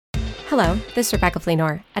Hello, this is Rebecca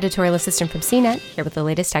Fleenor, editorial assistant from CNET, here with the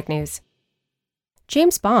latest tech news.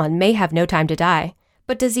 James Bond may have no time to die,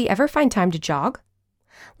 but does he ever find time to jog?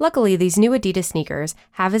 Luckily, these new Adidas sneakers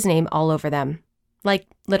have his name all over them. Like,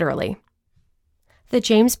 literally. The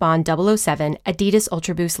James Bond 007 Adidas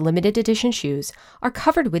Ultra Boost limited edition shoes are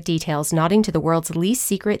covered with details nodding to the world's least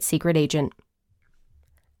secret agent.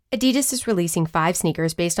 Adidas is releasing 5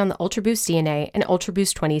 sneakers based on the Ultra Boost DNA and Ultra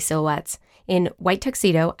Boost 20 silhouettes in white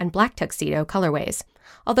tuxedo and black tuxedo colorways,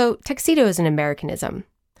 although tuxedo is an Americanism.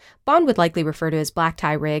 Bond would likely refer to his black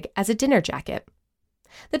tie rig as a dinner jacket.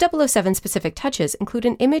 The 007 specific touches include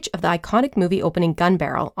an image of the iconic movie opening gun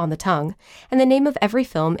barrel on the tongue and the name of every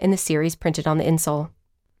film in the series printed on the insole.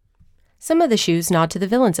 Some of the shoes nod to the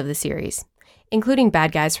villains of the series, including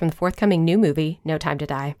bad guys from the forthcoming new movie, No Time to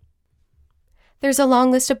Die. There's a long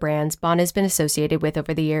list of brands Bond has been associated with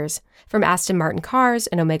over the years, from Aston Martin cars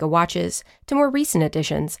and Omega watches to more recent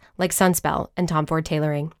additions like Sunspell and Tom Ford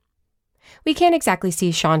tailoring. We can't exactly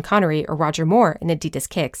see Sean Connery or Roger Moore in Adidas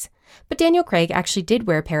kicks, but Daniel Craig actually did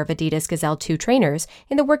wear a pair of Adidas Gazelle 2 trainers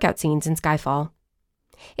in the workout scenes in Skyfall.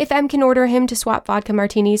 If M can order him to swap vodka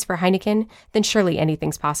martinis for Heineken, then surely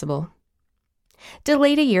anything's possible.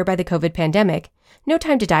 Delayed a year by the COVID pandemic, No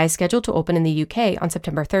Time to Die is scheduled to open in the UK on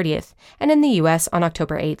September 30th and in the US on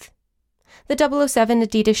October 8th. The 007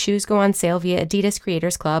 Adidas shoes go on sale via Adidas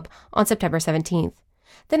Creators Club on September 17th,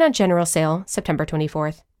 then on general sale September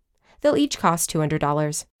 24th. They'll each cost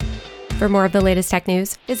 $200. For more of the latest tech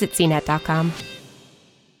news, visit cnet.com.